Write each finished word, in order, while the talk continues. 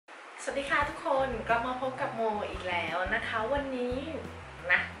สวัสดีค่ะทุกคนกลับมาพบกับโมอีกแล้วนะคะวันนี้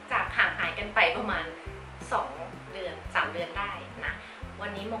นะจากห่างหายกันไปประมาณ2 เดือน 3 เดือนได้นะวัน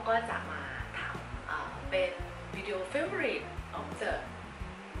นี้โมก็จะมาทำเป็นวิดีโอ favorite of the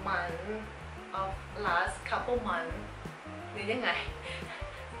month of last couple months หรือยังไง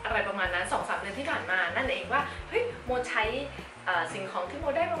อะไรประมาณนั้น 2-3 เดือนที่ผ่านมานั่นเองว่าเฮ้ยโมใช้สิ่งของที่โม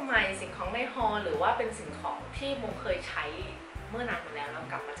ได้มาใหม่สิ่งของในฮอลหรือว่าเป็นสิ่งของที่โมเคยใช้เมื่อนานมาแล้ว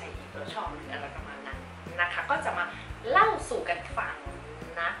กลับมาใช้อีกแล้วชอบหรืออะไรประมาณนั้นนะคะก็จะมาเล่าสู่กันฟัง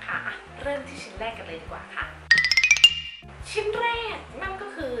นะคะเริ่มที่ชิ้นแรกกันเลยดีกว่าค่ะชิ้นแรกนั่นก็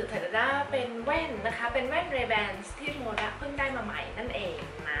คือเทอร์ด้าเป็นแว่นนะคะเป็นแว่นเรแบนที่โมเพิ่งได้มาใหม่นั่นเอง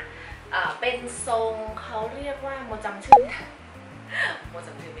นะเป็นทรงเขาเรียกว่าโมจำชื่อ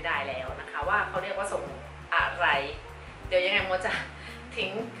ไม่ได้แล้วนะคะว่าเขาเรียกว่าทรงอะไรเดี๋ยวยังไงโมจะทิ้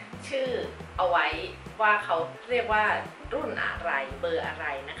งชื่อเอาไว้ว่าเขาเรียกว่ารุ่นอะไรเบอร์อะไร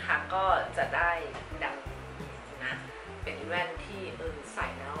นะคะก็จะได้ดังนะเป็นแว่นที่ใส่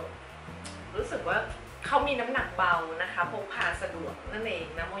แล้วรู้สึกว่าเขามีน้ำหนักเบานะคะพกพาสะดวกนั่นเอง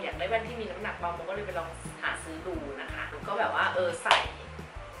นะโมอยากได้แว่นที่มีน้ำหนักเบาโมก็เลยไปลองหาซื้อดูนะคะก็แบบว่าใส่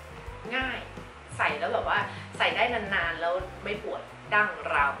ง่ายใส่แล้วแบบว่าใส่ได้นานๆแล้วไม่ปวดดั้ง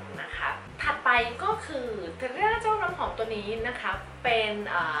เรานะคะถัดไปก็คือเจ้าน้ำหอมตัวนี้นะคะเป็น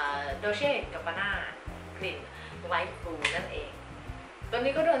โดเช่กับบาน่ากลิ่นไลท์บลูนั่นเองตัว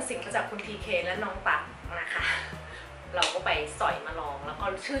นี้ก็โดนสิงมาจากคุณทีเคและน้องตั๊กนะคะเราก็ไปสอยมาลองแล้วก็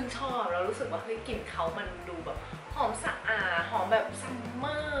ชื่นชอบแล้วรู้สึกว่าเฮ้ยกลิ่นเขามันดูแบบหอมสะอาดหอมแบบซัมเม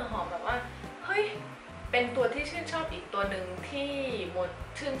อร์หอมแบบว่าเฮ้ยเป็นตัวที่ชื่นชอบอีกตัวหนึ่งที่โม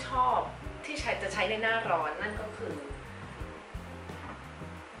ชื่นชอบที่จะใช้ในหน้าร้อนนั่นก็คือ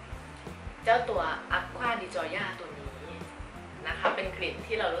เจ้าตัว Aqua di Gioia ตัวนี้นะคะเป็นกลิ่น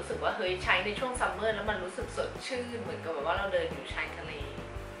ที่เรารู้สึกว่าเฮ้ยใช้ในช่วงซัมเมอร์แล้วมันรู้สึกสดชื่นเหมือนกับแบบว่าเราเดินอยู่ชายทะเล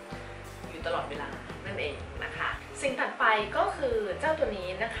อยู่ตลอดเวลานั่นเองนะคะสิ่งถัดไปก็คือเจ้าตัวนี้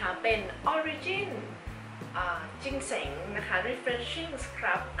นะคะเป็น Origin จิงเสงนะคะ Refreshing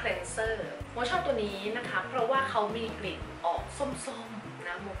Scrub Cleanser โมชอบตัวนี้นะคะเพราะว่าเขามีกลิ่นออกส้มๆน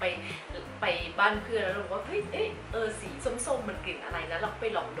ะโมไปบ้านเพื่อนแล้วรู้ว่าเฮ้ยสีส้มๆมันกลิ่นอะไรนะเราไป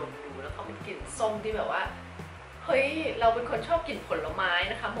ลองดมดูแล้วเขาเป็นกลิ่นส้มที่แบบว่าเฮ้ยเราเป็นคนชอบกลิ่นผลไม้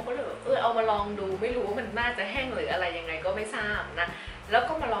นะคะโมก็เลยเอามาลองดูไม่รู้ว่ามันน่าจะแห้งหรืออะไรยังไงก็ไม่ทราบนะแล้ว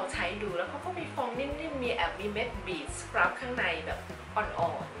ก็มาลองใช้ดูแล้วเขาก็มีฟองนิ่มๆมีมีเม็ดบีทสครับข้างในแบบอ่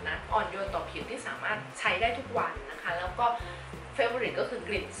อนๆนะอ่อนโยนต่อผิวที่สามารถใช้ได้ทุกวันนะคะแล้วก็เฟเวอริตก็คือก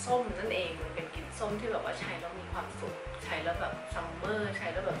ลิ่นส้มนั่นเองมันเป็นกลิ่นส้มที่แบบว่าใช้แล้วมีความสุขใช้แล้วแบบซัมเมอร์ใช้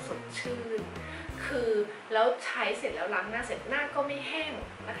แล้วแบบสดชื่นคือแล้วใช้เสร็จแล้วล้างหน้าเสร็จหน้าก็ไม่แห้ง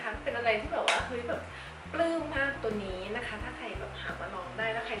นะคะเป็นอะไรที่แบบว่าเฮ้ยแบบปลื้มมากตัวนี้นะคะถ้าใครแบบหามาลองได้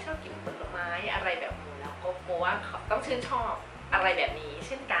แล้วใครชอบกินผลไม้อะไรแบบนี้แล้วก็โมว่าต้องชื่นชอบอะไรแบบนี้เ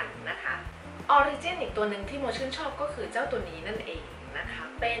ช่นกันนะคะออริจินอีกตัวหนึ่งที่โมชื่นชอบก็คือเจ้าตัวนี้นั่นเองนะคะ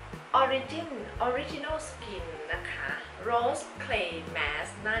เป็น Original Skin นะคะ Rose Clay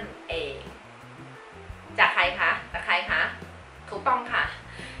Mask นั่นเองจากใครคะถูกต้องค่ะ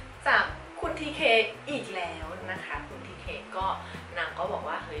จากคุณทีเคอีกแล้วนะคะคุณทีเคก็นางก็บอก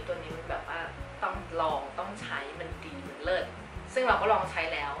ว่าเฮ้ยตัวนี้มันแบบว่าต้องลองต้องใช้มันดีมันเลิศซึ่งเราก็ลองใช้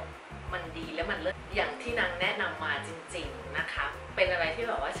แล้วมันดีและมันเลิศอย่างที่นางแนะนำมาจริงๆนะคะเป็นอะไรที่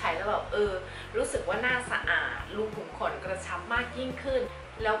แบบว่าใช้แล้วแบบรู้สึกว่าหน้าสะอาดรูขุมขนกระชับมากยิ่งขึ้น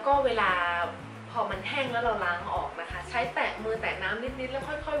แล้วก็เวลาพอมันแห้งแล้วเราล้างออกนะคะใช้แตะมือแตะน้ำนิดๆแล้ว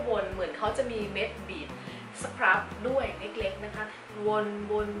ค่อยๆวนเหมือนเขาจะมีเม็ดบีทสครับด้วยเล็กๆนะคะวน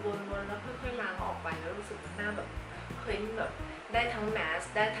แล้วค่อยๆล้างออกไปแล้วรู้สึกหน้าแบบเฮ้ยแบบได้ทั้งแมส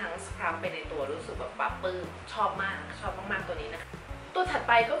ได้ทั้งสครับไปในตัวรู้สึกแบบปรับปลื้มชอบมากตัวนี้นะคะตัวถัด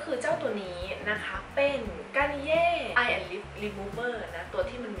ไปก็คือเจ้าตัวนี้นะคะเป็นGarnier Eye and Lip Remover นะตัว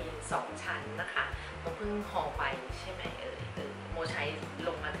ที่มันมี2ชั้นนะคะโมเพิ่งห่อไปใช่ไหมโมใช้ล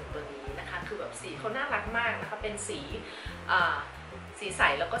งมาถึงตัวนี้นะคะคือแบบสีเขาน่ารักมากนะคะเป็นสีใส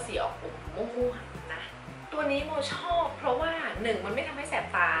แล้วก็สีออกอมม่วงๆนะตัวนี้โมชอบเพราะว่า1มันไม่ทำให้แสบ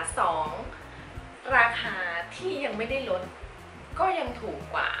ตา2ราคาที่ยังไม่ได้ลดก็ยังถูก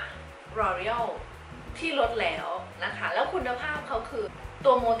กว่า L'Oreal ที่ลดแล้วนะคะแล้วคุณภาพเขาคือ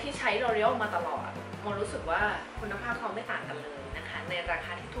ตัวโมที่ใช้ L'Oreal มาตลอดโมรู้สึกว่าคุณภาพเขาไม่ต่างกันเลยนะคะในราค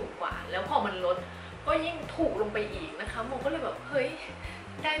าที่ถูกกว่าแล้วพอมันลดก็ยิ่งถูกลงไปอีกนะคะโมก็เลยแบบเฮ้ย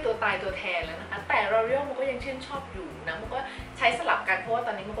ได้ตัวตายตัวแทนแล้วนะคะแต่ L'Oreal โมก็ยังชื่นชอบอยู่นะโมก็ใช้สลับกันเพราะว่าต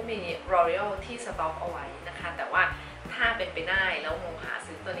อนนี้โมก็มี L'Oreal ที่สต็อกเอาไว้นะคะแต่ว่าถ้าเป็นไปได้แล้วโมหา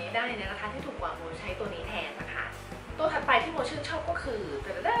ซื้อตัวนี้ได้ในราคาที่ถูกกว่าโมใช้ตัวนี้แทนนะคะตัวถัดไปที่โมชื่นชอบก็คือ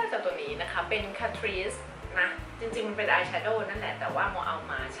จากตัวนี้นะคะเป็น Catrice นะจริงๆมันเป็นอายแชโดว์นั่นแหละแต่ว่าโมเอา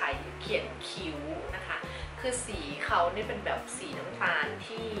มาใช้เขียนคิ้วนะคะคือสีเขาเนี่ยเป็นแบบสีน้ำตาล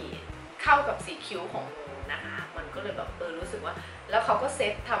ที่ เข้ากับสีคิ้วของโมนะคะมันก็เลยแบบรู้สึกว่าแล้วเขาก็เซ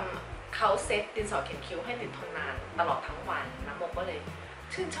ตดินสอเขียนคิ้วให้ติดทนนานตลอดทั้งวันนะโมก็เลย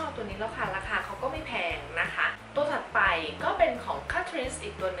ชื่นชอบตัวนี้แล้วค่ะราคาเขาก็ไม่แพงนะคะตัวถัดไปก็เป็นของ Catrice อี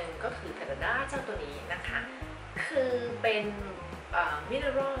กตัวหนึ่งก็คือ t a d a เจ้าตัวนี้นะคะคือเป็น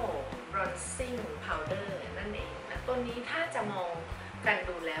Mineral Bronzing Powder นั่นเองนะตัวนี้ถ้าจะมองกัน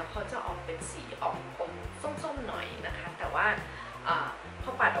ดูแล้วเขาจะออกเป็นสีออกอมส้มๆหน่อยนะคะแต่ว่าพ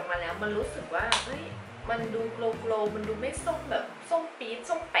อปัดออกมาแล้วมันรู้สึกว่าเฮ้ยมันดูโกลมันดูไม่ส้มแบบส้มปี๊ด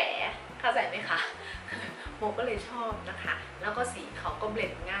ส้มแป๋เข้าใจไหมคะโมก็เลยชอบนะคะแล้วก็สีเขาก็เบล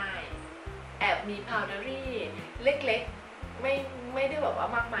นด์ง่ายแอบมีพาวเดอรี่เล็กๆไม่ได้แบบว่า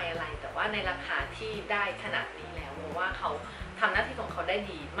มากมายอะไรแต่ว่าในราคาที่ได้ขนาดนี้แล้วโมว่าเขาทำหน้าที่ของเขาได้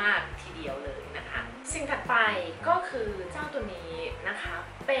ดีมากทีเดียวเลยนะคะสิ่งถัดไปก็คือเจ้าตัวนี้นะคะ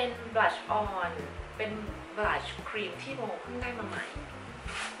เป็นบลัชออนเป็นบลัชครีมที่โมเพิ่งได้มาใหม่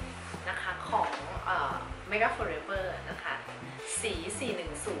นะคะของMega Forever นะคะสี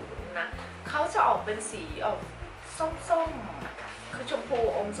410นะเขาจะออกเป็นสีออกส้มๆคือชมพู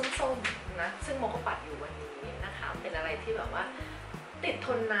อมส้มๆนะซึ่งโมก็ปัดอยู่วันนี้นะคะเป็นอะไรที่แบบว่าติดท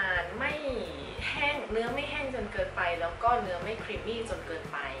นนานไม่แห้งเนื้อไม่แห้งจนเกินไปแล้วก็เนื้อไม่ครีมมี่จนเกิน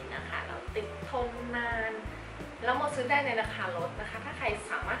ไปนะคะแล้วติดทนนานแล้วโมซื้อได้ในราคาลดนะคะถ้าใคร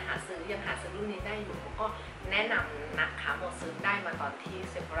สามารถยังหาซื้อรุ่นนี้ได้อยู่ก็แนะนำนะคะโมซื้อได้มาตอนที่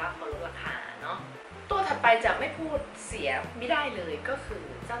เซฟราเขาลดราคาเนาะตัวถัดไปจะไม่พูดเสียไม่ได้เลยก็คือ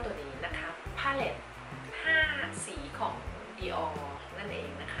เจ้าตัวนี้นะคะพาเลต5สีของ Dior นั่นเอง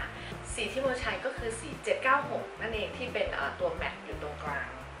นะคะสีที่โมใช้ก็คือสี796นั่นเองที่เป็นตัวแมตต์อยู่ตรงกลาง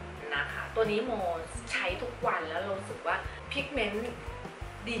นะคะตัวนี้โมใช้ทุกวันแล้วรู้สึกว่าพิกเมนต์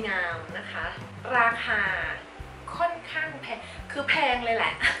ดีงามนะคะราคาค่อนข้างแพงคือแพงเลยแหล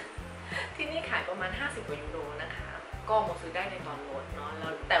ะที่นี่ขายประมาณ50 กว่ายูโรนะคะก็โมซื้อได้ในตอนลดเนาะแล้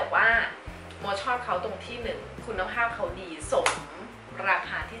วแต่ว่าโมชอบเขาตรงที่1คุณภาพเขาดีสมรา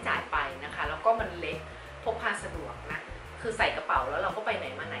คาที่จ่ายไปนะคะแล้วก็มันเล็กพกพาสะดวกนะคือใส่กระเป๋าแล้วเราก็ไปไหน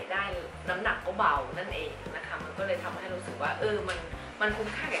มาไหนได้น้ำหนักก็เบานั่นเองนะคะมันก็เลยทำให้รู้สึกว่ามันคุ้ม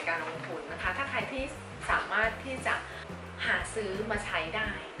ค่าแก่การลงทุนนะคะถ้าใครที่สามารถที่จะหาซื้อมาใช้ได้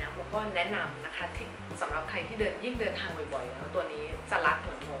นะโมก็แนะนำนะคะที่สำหรับใครที่ยิ่งเดินทางบ่อยๆแล้วตัวนี้จะรักเห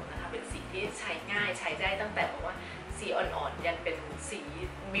มือนโมนะคะเป็นสีที่ใช้ง่ายใช้ได้ตั้งแต่บอกว่าสีอ่อนๆยันเป็นสี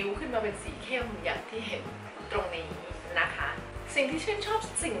มิวขึ้นมาเป็นสีเข้มอย่างที่เห็นตรงนี้นะคะสิ่งที่ชื่นชอบ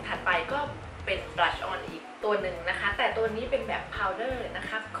สิ่งถัดไปก็เป็นบลัชออนอีกตัวหนึ่งนะคะแต่ตัวนี้เป็นแบบพาวเดอร์นะ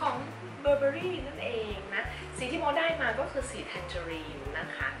คะของ Burberry นั่นเองนะสีที่โมได้มาก็คือสี Tangerine นะ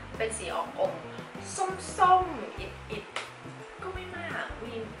คะเป็นสีออกอมส้มๆอิดก็ไม่มาก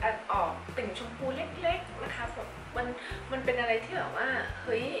มีออกติ่งชมพูเล็กๆนะคะแบบมันเป็นอะไรที่แบบว่าเ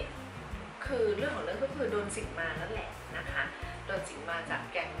ฮ้ยคือเรื่องของเรื่องก็คือโดนสิงมานั่นแหละนะคะโดนสิงมาจาก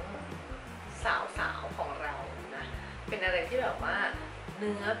แก๊งสาวๆของเรานะเป็นอะไรที่แบบว่าเ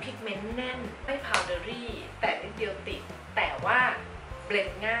นื้อพิกเมนต์แน่นไม่พาวเดอรี่แต่นิดเดียวติดแต่ว่าเบลน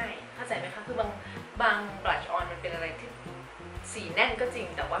ด์ง่ายเข้าใจไหมคะคือบางบลัชออนมันเป็นอะไรที่สีแน่นก็จริง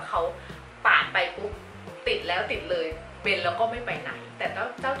แต่ว่าเขาปาดไปปุ๊บติดแล้วติดเลยเป็นแล้วก็ไม่ไปไหนแต่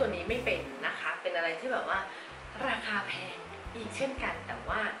เจ้าตัวนี้ไม่เป็นนะคะเป็นอะไรที่แบบว่าราคาแพงอีกเช่นกันแต่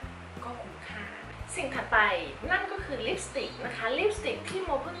ว่าก็คุ้มค่าสิ่งถัดไปนั่นก็คือลิปสติกนะคะลิปสติกที่โม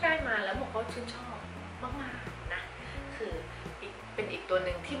เพิ่งได้มาแล้วโมก็ชื่นชอบมากๆนะคือเป็นอีกตัวห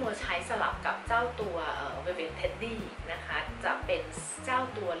นึ่งที่โมใช้สลับกับเจ้าตัว Velvet Teddy นะคะจะเป็นเจ้า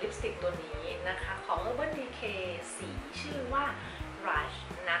ตัวลิปสติกตัวนี้นะคะของ Urban Decay สีชื่อว่า Rush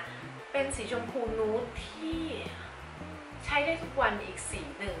นะเป็นสีชมพูนูดที่ใช้ได้ทุกวันอีกสี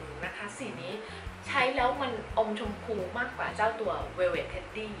หนึ่งนะคะสีนี้ใช้แล้วมันอมชมพูมากกว่าเจ้าตัว Velvet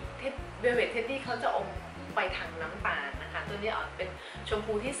Teddy Velvet Teddy เขาจะอมไปทางน้ำตาลนะคะตัวนี้เป็นชม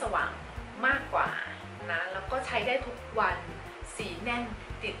พูที่สว่างมากกว่านะแล้วก็ใช้ได้ทุกวันสีแน่น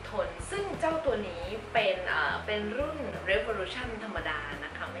ติดทนซึ่งเจ้าตัวนี้เป็นรุ่น Revolution ธรรมดาน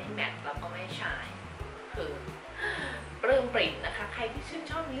ะคะไม่แมตต์แล้วก็ไม่ชายคือปลื้มปริ่มนะคะใครที่ชื่น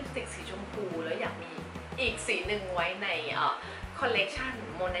ชอบลิปสติกสีชมพูแล้วอยากมีอีกสีหนึ่งไว้ในคอลเลกชัน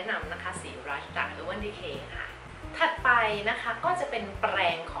โมแนะนำนะคะสี Rush จาก Urban Decay ค่ะถัดไปนะคะก็จะเป็นแปร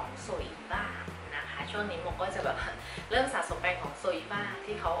งของ Zoeva นะคะช่วงนี้โมก็จะแบบเริ่มสะสมแปรงของ Zoeva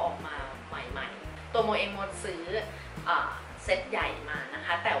ที่เขาออกมาใหม่ๆตัวโมเองโมซื้อเซตใหญ่มานะค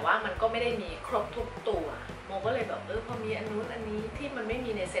ะแต่ว่ามันก็ไม่ได้มีครบทุกตัวโมก็เลยแบบพอมีอันนู้นอันนี้ที่มันไม่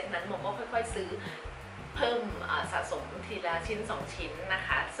มีในเซตนั้นโมก็ค่อยๆซื้อเพิ่มสะสมทีละชิ้น2ชิ้นนะค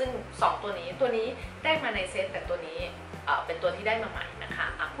ะซึ่ง2ตัวนี้ได้มาในเซตแต่ตัวนี้เป็นตัวที่ได้มาใหม่นะคะ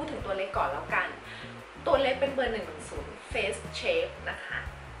พูดถึงตัวเล็กก่อนแล้วกันตัวเล็กเป็นเบอร์110 Face Shape นะคะ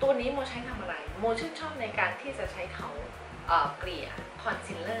ตัวนี้โมใช้ทำอะไรโมชื่นชอบในการที่จะใช้เขาเกลี่ยคอน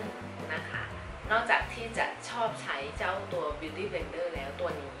ซีลเลอร์นะ ชอบใช้เจ้าตัว Beauty Blender แล้วตัว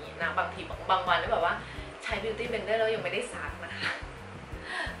นี้นะบางทีบางวันนี่แบบว่าใช้ Beauty Blender แล้วยังไม่ได้ซักนะคะ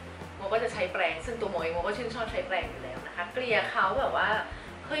โมก็จะใช้แปรงซึ่งตัวโมเองโมก็ชื่นชอบใช้แปรงอยู่แล้วนะคะเกลี่ยเขาแบบว่า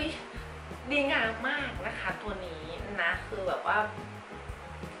เฮ้ยดีงามมากนะคะตัวนี้นะคือแบบว่า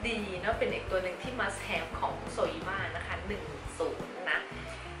ดีเนาะเป็นอีกตัวหนึ่งที่มาแซมของโซยิมานะคะ10นะ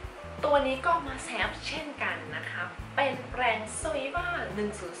ตัวนี้ก็มาแซมเช่นกันนะคะเป็นแปรงโซยิมา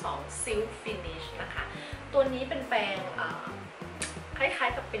102 Silk Finish นะคะตัวนี้เป็นแปรงคล้าย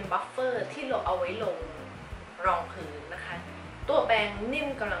ๆกับเป็นบัฟเฟอร์ที่เราเอาไว้ลงรองพื้นนะคะตัวแปรงนิ่ม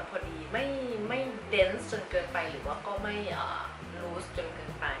กำลังพอดีไม่เดนส์จนเกินไปหรือว่าก็ไม่ลูสจนเกิ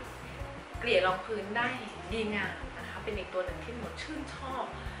นไปเกลี่ยรองพื้นได้ดีงามนะคะเป็นอีกตัวหนึ่งที่หมดชื่นชอบ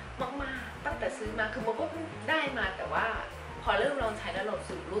มากๆตั้งแต่ซื้อมาคือโมก็ได้มาแต่ว่าพอเริ่มลองใช้แล้วเรา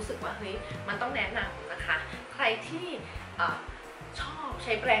รู้สึกว่าเฮ้ยมันต้องแนะนำนะคะใครที่ชอบใ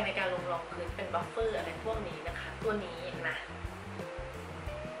ช้แปรงในการลงรองพื้นเป็นบัฟเฟอร์อะไรพวกนี้นะคะตัวนี้นะ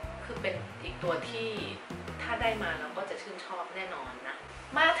คือเป็นอีกตัวที่ถ้าได้มาเราก็จะชื่นชอบแน่นอนนะ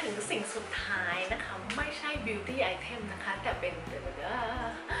มาถึงสิ่งสุดท้ายนะคะไม่ใช่ beauty item นะคะแต่เป็นเ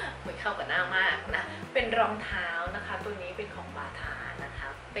หมือนเข้ากับหน้ามากนะเป็นรองเท้านะคะตัวนี้เป็นของบาทานะคะ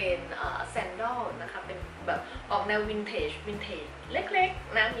เป็นแซนดอลนะคะเป็นแบบออกแนววินเทจเล็ก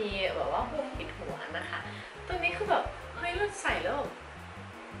ๆนะมีแบบว่าหุ้มปิดหัวนะคะตัวนี้คือแบบเฮ้ยเราใส่แล้ว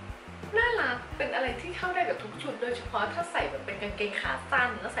น่ารักเป็นอะไรที่เข้าได้กับทุกชุดโดยเฉพาะถ้าใส่แบบเป็นกางเกงขาสั้น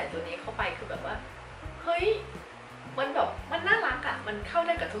แล้วใส่ตัวนี้เข้าไปคือแบบว่าเฮ้ยมันแบบมันน่ารักอ่ะมันเข้าไ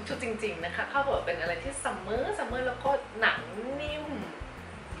ด้กับทุกชุดจริงๆนะคะเข้าแบบเป็นอะไรที่ซัมเมอร์แล้วก็หนังนิ่ม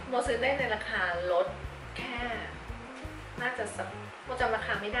โมซื้อได้ในราคาลดแค่น่าจะโมจำราค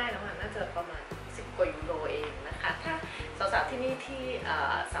าไม่ได้แล้วน่าจะประมาณ10 กว่ายูโรเองนะคะถ้าสาวๆที่นี่ที่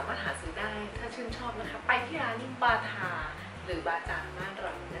สามารถหาซื้อได้ถ้าชื่นชอบนะคะไปที่ร้านบาทาหรือบาจาบ้านเร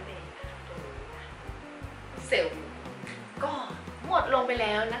านั่นเองตรงนี้นะเซลล์ก็หมดลงไปแ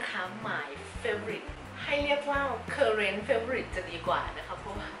ล้วนะคะ my favorite ให้เรียกว่า current favorite จะดีกว่านะคะเพร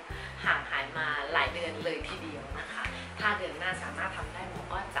าะว่าห่างหายมาหลายเดือนเลยทีเดียวนะคะถ้าเดือนหน้าสามารถทำได้โม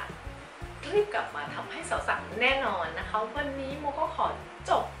ก็จะรีบกลับมาทำให้สาวๆแน่นอนนะคะวันนี้โมก็ขอ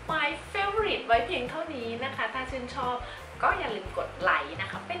จบ my favorite ไว้เพียงเท่านี้นะคะถ้าชื่นชอบก็อย่าลืมกดไลค์นะ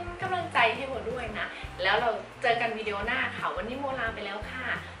คะเป็นกำลังใจให้โมด้วยนะแล้วเราเจอกันวิดีโอหน้าค่ะวันนี้โมลาไปแล้วค่ะ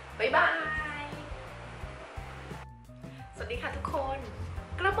บ๊ายบายสวัสดีค่ะทุกคน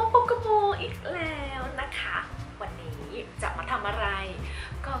กระโปรงปกระโปรงอีกแล้วนะคะวันนี้จะมาทำอะไร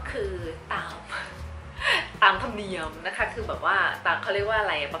ก็คือตามธรรมเนียมนะคะคือแบบว่าตามเขาเรียกว่าอะ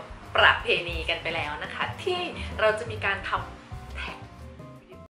ไรแบบประเพณีกันไปแล้วนะคะที่เราจะมีการทำ